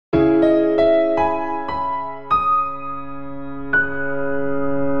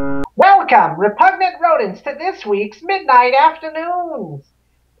Welcome, repugnant rodents, to this week's Midnight Afternoons.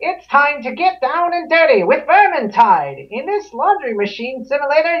 It's time to get down and dirty with Vermintide. In this laundry machine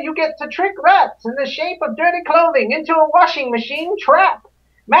simulator, you get to trick rats in the shape of dirty clothing into a washing machine trap.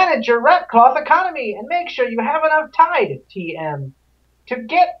 Manage your rat cloth economy and make sure you have enough Tide, TM, to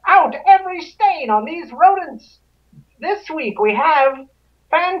get out every stain on these rodents. This week we have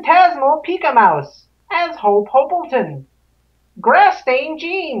Phantasmal Pika Mouse as Hope Hopelton, Grass Stained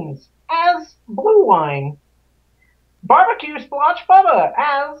Jeans as Blue Wine, Barbecue Splotch Bubba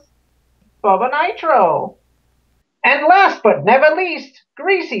as Bubba Nitro, and last but never least,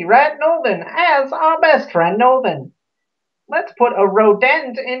 Greasy Rat Nolan as our best friend Nolan. Let's put a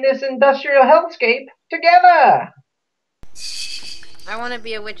rodent in this industrial hellscape together. I want to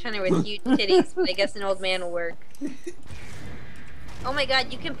be a witch hunter with huge titties, but I guess an old man will work. Oh my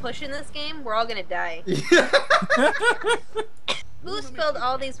god, you can push in this game? We're all gonna die. Who spilled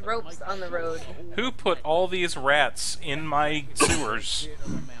all these ropes on the road? Who put all these rats in my sewers?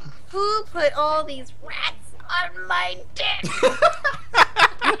 Who put all these rats on my dick?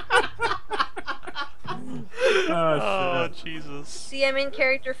 Oh, Jesus. See, I'm in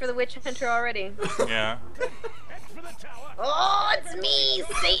character for the witch hunter already. Yeah. Oh, it's me,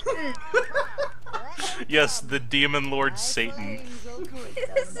 Satan! Yes, the demon lord Satan.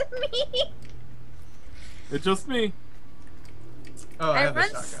 It's me! It's just me. Oh, I run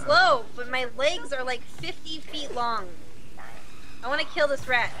slow, but my legs are like 50 feet long. I want to kill this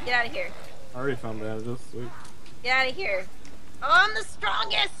rat. Get out of here. I already found bandages. Sweet. Get out of here. Oh, I'm the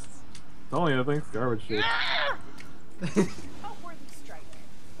strongest! Only I think garbage shit. Ah!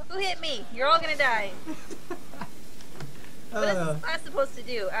 Who hit me? You're all gonna die. What is this class supposed to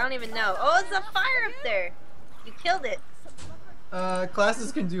do? I don't even know. Oh, it's a fire up there. You killed it.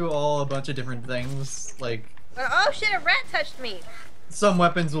 Classes can do a bunch of different things. Like, Oh shit, a rat touched me. some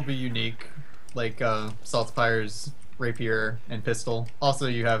weapons will be unique, like Saltspire's rapier and pistol. Also,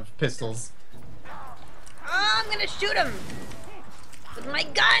 you have pistols. Oh, I'm gonna shoot him with my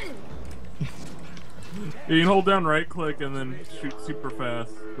gun. You can hold down right click and then shoot super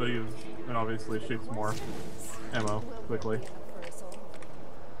fast, but he obviously shoots more ammo quickly.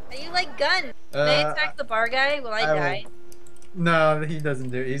 How do you like gun? Can I attack the bar guy? Will I die? No, he doesn't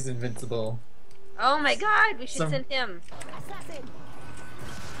do it. He's invincible. Oh my god, we should send him.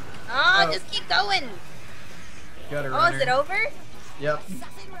 Oh, just keep going. Gutter Oh, runner. is it over? Yep.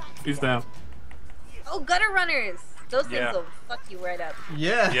 He's down. Oh, gutter runners. Those things Yeah. will fuck you right up.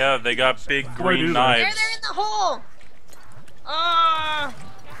 Yeah. Yeah, they got big do green they? knives. They're in the hole. Oh.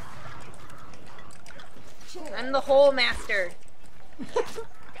 I'm the hole master.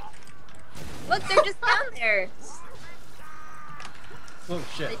 Look, they're just down there. Oh Are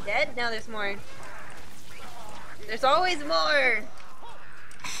shit. they dead? No, there's more. There's always more.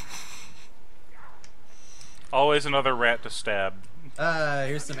 Always another rat to stab.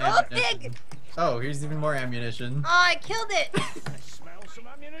 Here's some Oh, ammunition. pig! Oh, here's even more ammunition. Oh, I killed it.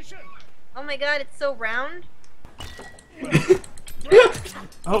 Oh my god, it's so round.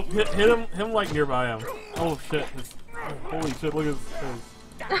 Oh, hit him like nearby him. Oh shit. Holy shit, look at his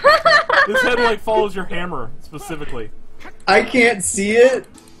face. His head like follows your hammer, specifically. I can't see it.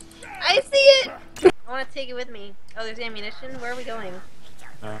 I see it. I want to take it with me. Oh, there's ammunition. Where are we going?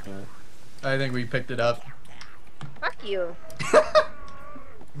 Okay. I think we picked it up. Fuck you.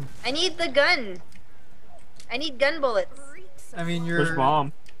 I need the gun. I need gun bullets. I mean, There's you're.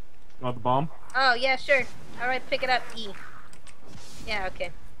 bomb. You want the bomb? Oh, yeah, sure. Alright, pick it up. E. Yeah,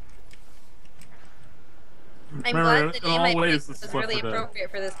 okay. I'm Remember, glad the in name all I ways, picked this was is left really for dead.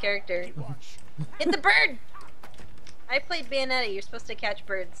 appropriate for this character. Hit the bird! I played Bayonetta. You're supposed to catch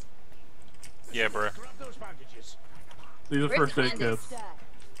birds. Yeah, bruh. These are Where's first the aid bandits? kits.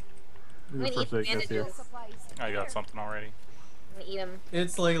 I'm These gonna are eat first the aid kits here. bandages. I got something already. I'm gonna eat them.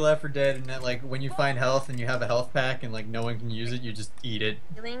 It's like Left 4 Dead, and that like when you find health and you have a health pack and like no one can use it, you just eat it.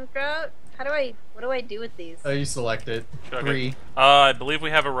 Healing drought? What do I do with these? Oh, you select it. Okay. 3. I believe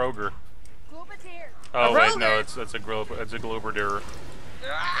we have a roger. Oh A wait, no, roger? it's a globerdeer.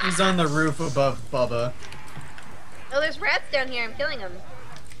 He's on the roof above Bubba. Oh, there's rats down here. I'm killing them.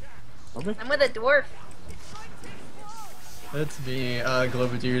 Okay. I'm with a dwarf. That's me.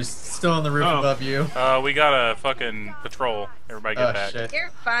 Globadier's still on the roof Oh. above you. We got a fucking patrol. Everybody get Oh back. shit.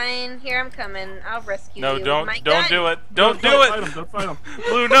 You're fine. Here, I'm coming. I'll rescue No, you. don't with my don't gun. do it. Don't do Fight it. him, don't fight him.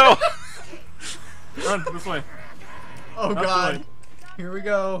 Blue, no. Run this way. Oh That's god. right. Here we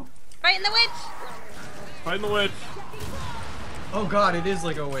go. Fighting the witch. Fighting the witch. Oh god, it is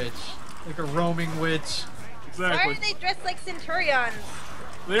like a witch. Like a roaming witch. Why Exactly. are they dressed like centurions?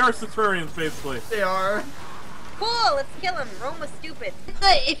 They are Centurions, basically. They are. Cool, let's kill him. Rome was stupid.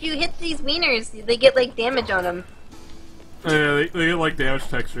 If you hit these wieners, they get like damage on them. Yeah, they get like damage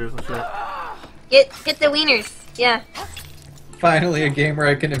textures and shit. Hit the wieners. Yeah. Finally, a game where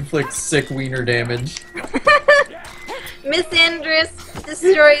I can inflict sick wiener damage. Miss Andress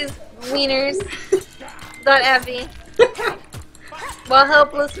destroys wieners. Dot Effie. While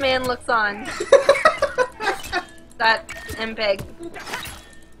helpless man looks on. Dot MPEG.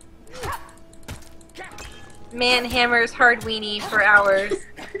 Man hammers hard weenie for hours.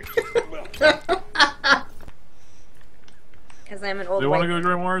 Because I'm an old Do you want white. to go to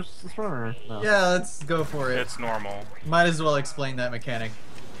Grimoires this one or no? Yeah, let's go for it. It's normal. Might as well explain that mechanic.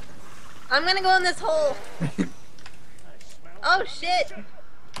 I'm gonna go in this hole. Oh shit!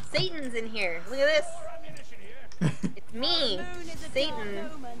 Satan's in here. Look at this. It's me, Satan.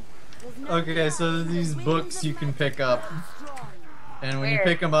 Okay, so these books you can pick up. And when you Where?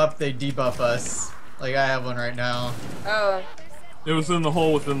 pick them up, they debuff us. Like, I have one right now. Oh. It was in the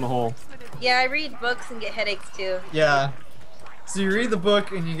hole within the hole. Yeah, I read books and get headaches too. Yeah. So you read the book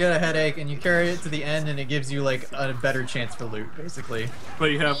and you get a headache and you carry it to the end and it gives you, like, a better chance for loot, basically.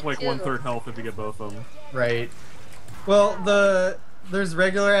 But you have Me like too. 1/3 health if you get both of them. Right. Well, there's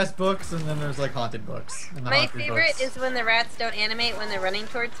regular ass books and then there's like haunted books. And the My haunted favorite books. is when the rats don't animate when they're running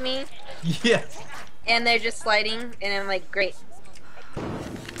towards me Yes. and they're just sliding and I'm like, great.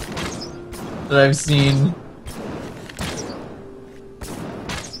 That I've seen.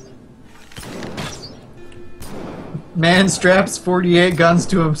 Man straps 48 guns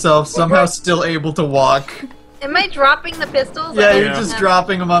to himself, somehow still able to walk. Am I dropping the pistols? Yeah, I you're don't just have-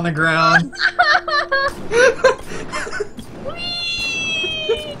 dropping them on the ground.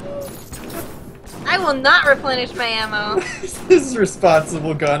 I will not replenish my ammo. This is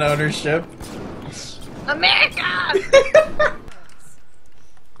responsible gun ownership. America!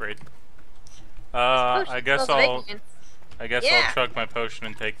 Great. Oh, I guess smells of I'll ignorance. I'll Yeah. chug my potion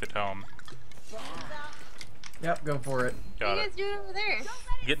and take the tome. Yep, go for it. What Got are you it. guys doing over there?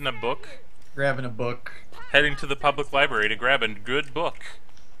 Getting a book. Grabbing a book. Heading to the public library to grab a good book.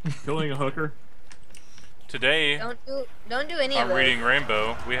 Killing a hooker. Today, Don't do any of on those. Reading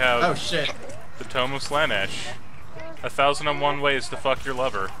Rainbow, we have Oh shit. the Tome of Slanesh. 1001 ways to fuck your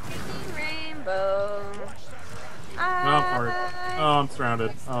lover. Rainbow. Oh, alright. Oh, I'm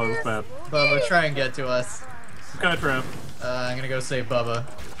surrounded. Oh, this is bad. Bubba, try and get to us. I'm kind of trapped. I'm gonna go save Bubba.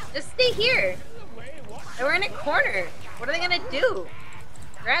 Just stay here. We're in a corner. What are they gonna do?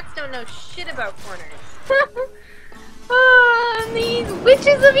 Rats don't know shit about corners. Ah, these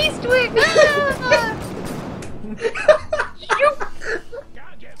witches of Eastwick! Ah! Shoot!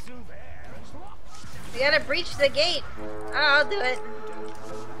 We gotta breach the gate. Oh, I'll do it.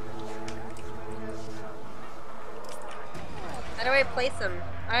 How do I place them?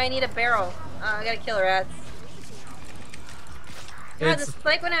 I need a barrel. I gotta kill rats. God, this is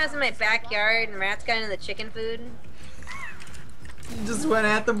like when I was in my backyard and rats got into the chicken food. You just went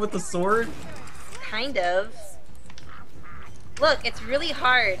at them with the sword? Kind of. Look, it's really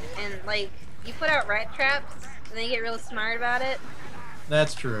hard, and like, you put out rat traps, and then you get real smart about it.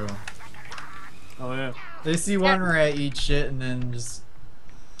 That's true. Oh yeah. They see one rat eat shit and then just...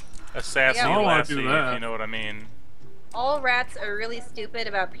 A sassy I don't wanna lassie, do if that. you know what I mean. All rats are really stupid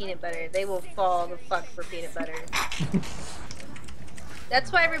about peanut butter. They will fall the fuck for peanut butter.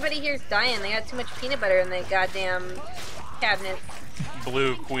 That's why everybody here's dying. They got too much peanut butter in the goddamn cabinets.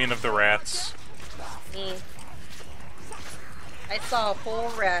 Blue, queen of the rats. Me. I saw a whole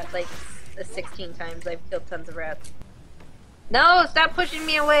rat like 16 times. I've killed tons of rats. No, stop pushing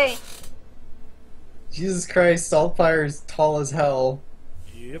me away. Jesus Christ, Saltfire's tall as hell.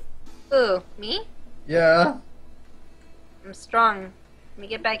 Yep. Ooh, me? Yeah. I'm strong. Let me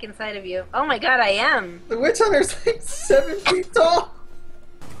get back inside of you. Oh my god, I am. The Witch Hunter's like 7 feet tall.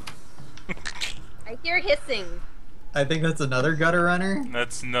 I hear hissing. I think that's another gutter runner.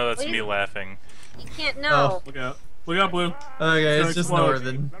 That's Please? me laughing. You can't know. Look out. Look out, Blue. Okay, it's Gonna just explode.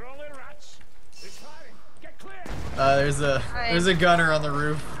 northern. There's a gunner on the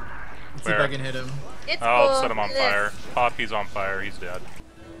roof. Let's see if Where? I can hit him. It's I'll cool. set him on Look at fire. Poppy's on fire. He's dead.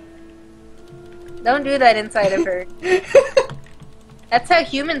 this. Don't do that inside of her. That's how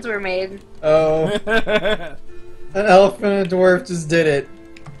humans were made. Oh, an elf and a dwarf just did it.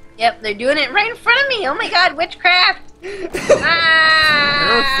 Yep, they're doing it right in front of me. Oh my god, witchcraft!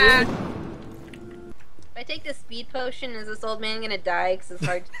 Ah! If I take the speed potion, is this old man gonna die because his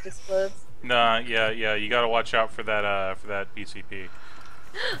heart just explodes? Nah, yeah. You gotta watch out for that PCP.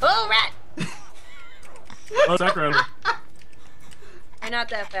 Oh, rat! Oh, Sakura. You're not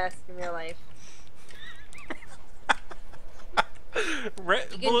that fast in real life. You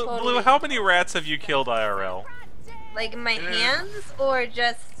can Blue, totally- how many rats have you killed IRL? Like in my hands, or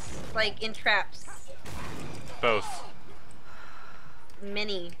just like in traps? Both.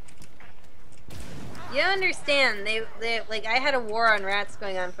 Many. You don't understand. They like I had a war on rats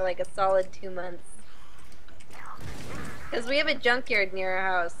going on for like a solid 2 months. Cause we have a junkyard near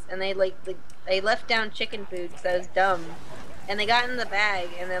our house, and they they left down chicken food because I was dumb, and they got in the bag,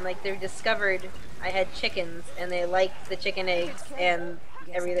 and then like they discovered I had chickens, and they liked the chicken eggs and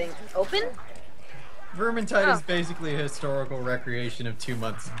everything. Open? Vermintide is basically a historical recreation of 2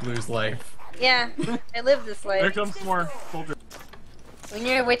 months of Blue's life. Yeah, I live this life. Here comes some more soldiers. When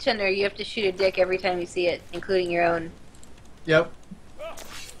you're a witch hunter, you have to shoot a dick every time you see it, including your own. Yep.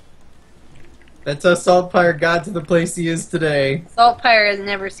 That's how Saltpire got to the place he is today. Saltpire has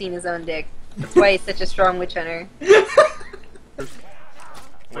never seen his own dick. That's why he's such a strong witch hunter.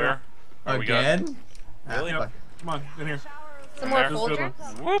 Where? Oh, we got- Again? Really? Fuck. Come on, in here. Some more This is a good soldiers?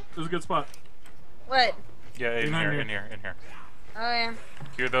 one. Whoop! This is a good spot. What? Yeah, in Behind here, you. in here, in here. Oh yeah.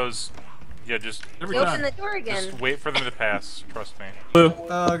 Hear those? Yeah, just Every You time. open the door again. just wait for them to pass. Trust me. Blue.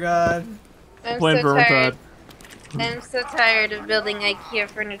 Oh god. I'm Playing so tired. Vermintide. I'm so tired of building IKEA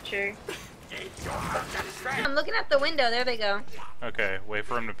furniture. I'm looking at the window. There they go. Okay, wait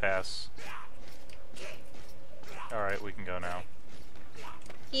for him to pass. Alright, we can go now.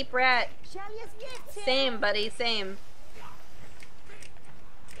 Keep rat. Same, buddy. Same.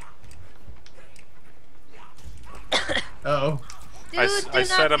 Uh-oh. Dude, I do not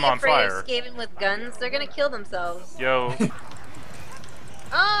set be 'em on afraid fire. of Skaven with guns. They're gonna kill themselves. Yo,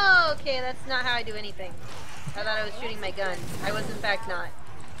 Oh, okay. That's not how I do anything. I thought I was shooting my gun. I was in fact not.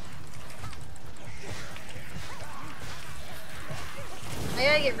 I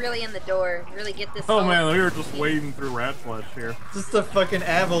gotta get really in the door. Really get this. Oh solid- man, we were just wading through rat flesh here. Just a fucking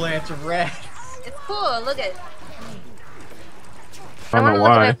avalanche of rats. It's cool. Look at. I don't wanna know look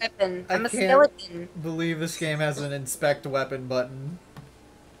why. at my weapon. I'm a can't skeleton. believe this game has an inspect weapon button.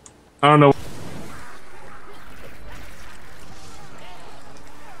 I don't know.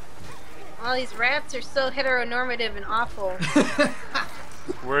 All these rats are so heteronormative and awful.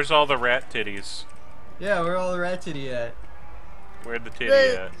 where's all the rat titties? Yeah, where all the rat titty at? Where'd the titty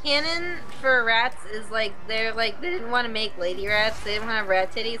The at? canon for rats is like they didn't want to make lady rats. They didn't want to have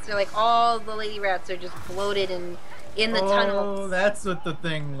rat titties. So like all the lady rats are just bloated and in the Oh, tunnels. that's what the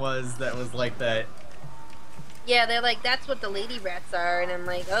thing was that was like that. Yeah, they're like that's what the lady rats are, and I'm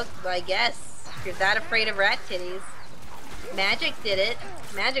like, oh, well, I guess if you're that afraid of rat titties. Magic did it.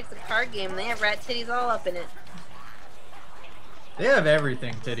 Magic's a card game. They have rat titties all up in it. They have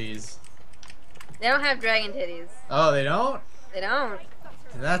everything titties. They don't have dragon titties. Oh, they don't? They don't.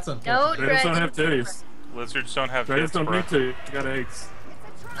 That's No unfortunate. Dragons don't have dragon. titties. Lizards don't have Dragons tits, don't bro. need to. You got eggs.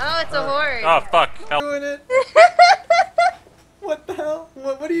 Oh, it's a horde. Oh, fuck. Help. Doing it. What the hell?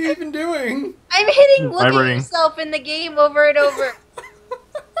 What are you even doing? I'm hitting look at Vibrating. yourself in the game over and over.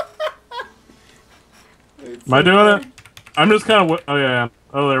 Am I doing it? I'm just kind of. Oh yeah.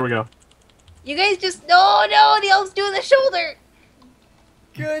 Oh, there we go. You guys just no, the elf's doing the shoulder.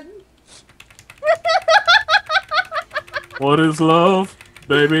 Good. What is love?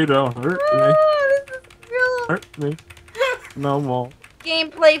 Baby, don't hurt me. Oh, this is real Hurt me. No more.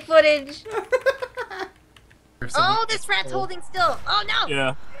 gameplay footage. Oh, this rat's holding still. Oh no!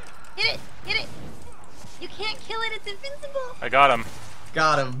 Yeah. Hit it! Hit it! You can't kill it. It's invincible. I got him.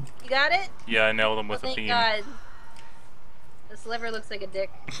 Got him. You got it? Yeah, I nailed him Oh, with a thank beam. God. This liver looks like a dick.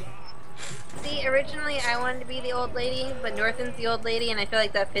 See, originally I wanted to be the old lady, but Northen's the old lady, and I feel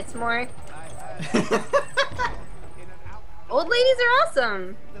like that fits more. Old ladies are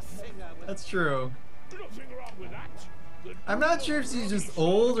awesome. That's true. I'm not sure if she's just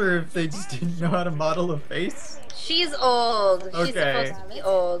old or if they just didn't know how to model a face. She's old. She's Okay. supposed to be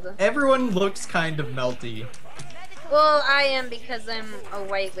old. Everyone looks kind of melty. Well, I am because I'm a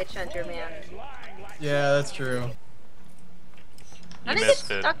white witch hunter man. Yeah, that's true. I'm You gonna get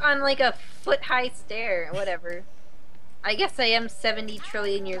missed it. stuck on like a foot-high stair. Whatever. I guess I am 70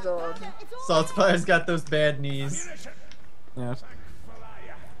 trillion years old. Saltspire's got those bad knees. Yeah.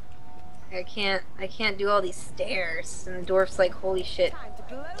 I can't do all these stairs. And the dwarf's like, holy shit.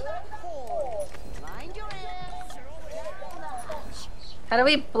 How do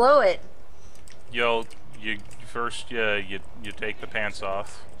we blow it? Yo, you first, you take the pants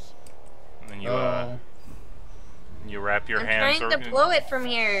off, and then Oh. you wrap your I'm hands. trying to blow it from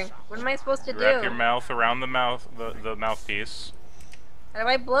here. What am I supposed to Wrap do? your mouth around the mouth, the mouthpiece, How do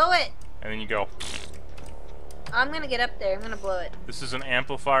I blow it? and then you go. I'm gonna get up there. I'm gonna blow it. This is an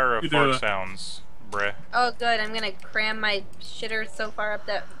amplifier of You do fart it. sounds, bruh. Oh, good. I'm gonna cram my shitter so far up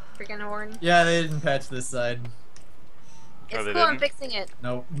that freaking horn. Yeah, they didn't patch this side. It's they cool. I'm didn't? fixing it.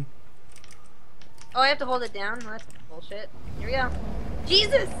 Nope. Oh, I have to hold it down? Well, that's bullshit. Here we go.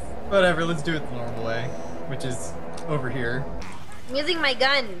 Jesus! Whatever, let's do it the normal way, which is over here. I'm using my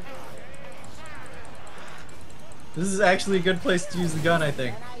gun. This is actually a good place to use the gun, I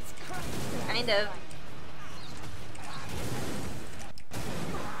think. Kind of.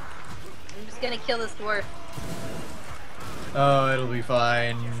 I'm just gonna kill this dwarf. Oh, it'll be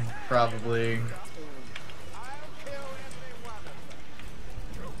fine. Probably.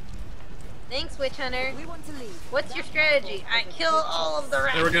 Thanks, Witch Hunter. What's your strategy? I kill all of the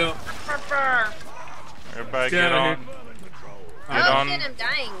rats. There we go. Everybody Get get out on. of here. Get Oh on. shit, I'm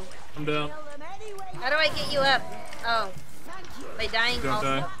dying. I'm down. How do I get you up? Oh. By dying Don't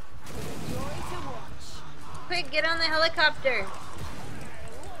also. die. Quick, get on the helicopter.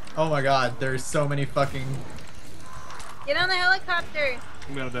 Oh my god, there's so many fucking... Get on the helicopter.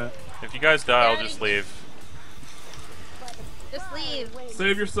 I'm gonna die. If you guys die, I'll just leave. Just leave.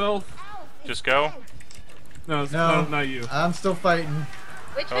 Save yourself. Just go. No, No. not you. I'm still fighting.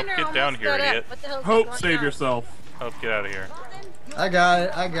 Witch Hope, Hunter get almost down here, got idiot. up. What the hell's Hope, going save on? yourself. Hope, get out of here. I got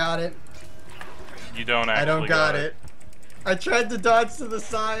it, I got it. You don't actually I don't got it. I tried to dodge to the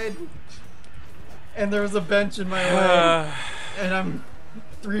side, and there was a bench in my way, and I'm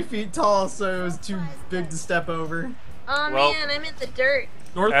 3 feet tall, so it was too big to step over. Oh Well- man, I'm in the dirt.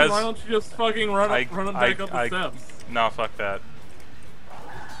 North, As- why don't you just fucking run back up the steps? No, fuck that.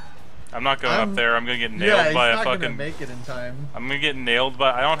 I'm not going I'm- up there. I'm gonna get nailed Yeah, he's by a not gonna fucking. make it in time. I'm gonna get nailed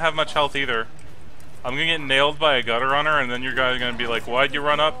by. I don't have much health either. I'm gonna get nailed by a gutter runner, and then you guys are gonna be like, "Why'd you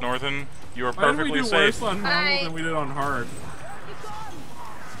run up, Northern? You were Why did we perfectly do safe." worse on normal than we did on hard?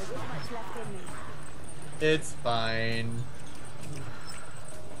 It's fine.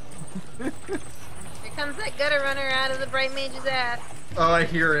 Here comes that gutter runner out of the Bright Mage's ass. Oh, I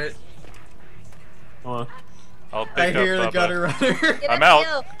hear it. Hold on. I'll pick I up hear the Bubba. gutter runner. Get I'm up out. the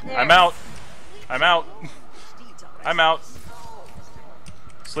hill. There. I'm out. I'm out. I'm out.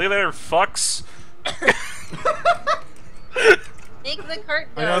 See you later, fucks. Make the cart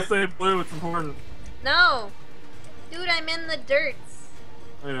I gotta go. save blue, it's important. No. Dude, I'm in the dirt.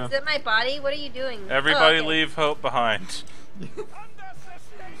 I know. Is it my body? What are you doing? Everybody Oh, okay. leave Hope behind.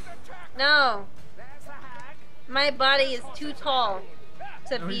 No. My body is too tall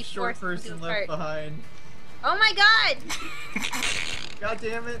to No be short forced into person a left cart. behind. Oh my god! God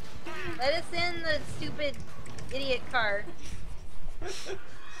damn it. Let us in the stupid idiot car.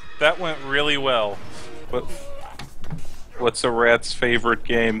 That went really well. What's a rat's favorite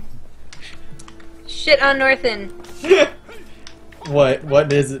game? Shit on Northen.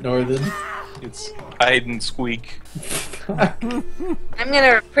 What is it, Northern? It's hide and squeak. I'm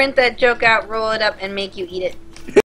gonna print that joke out, roll it up, and make you eat it.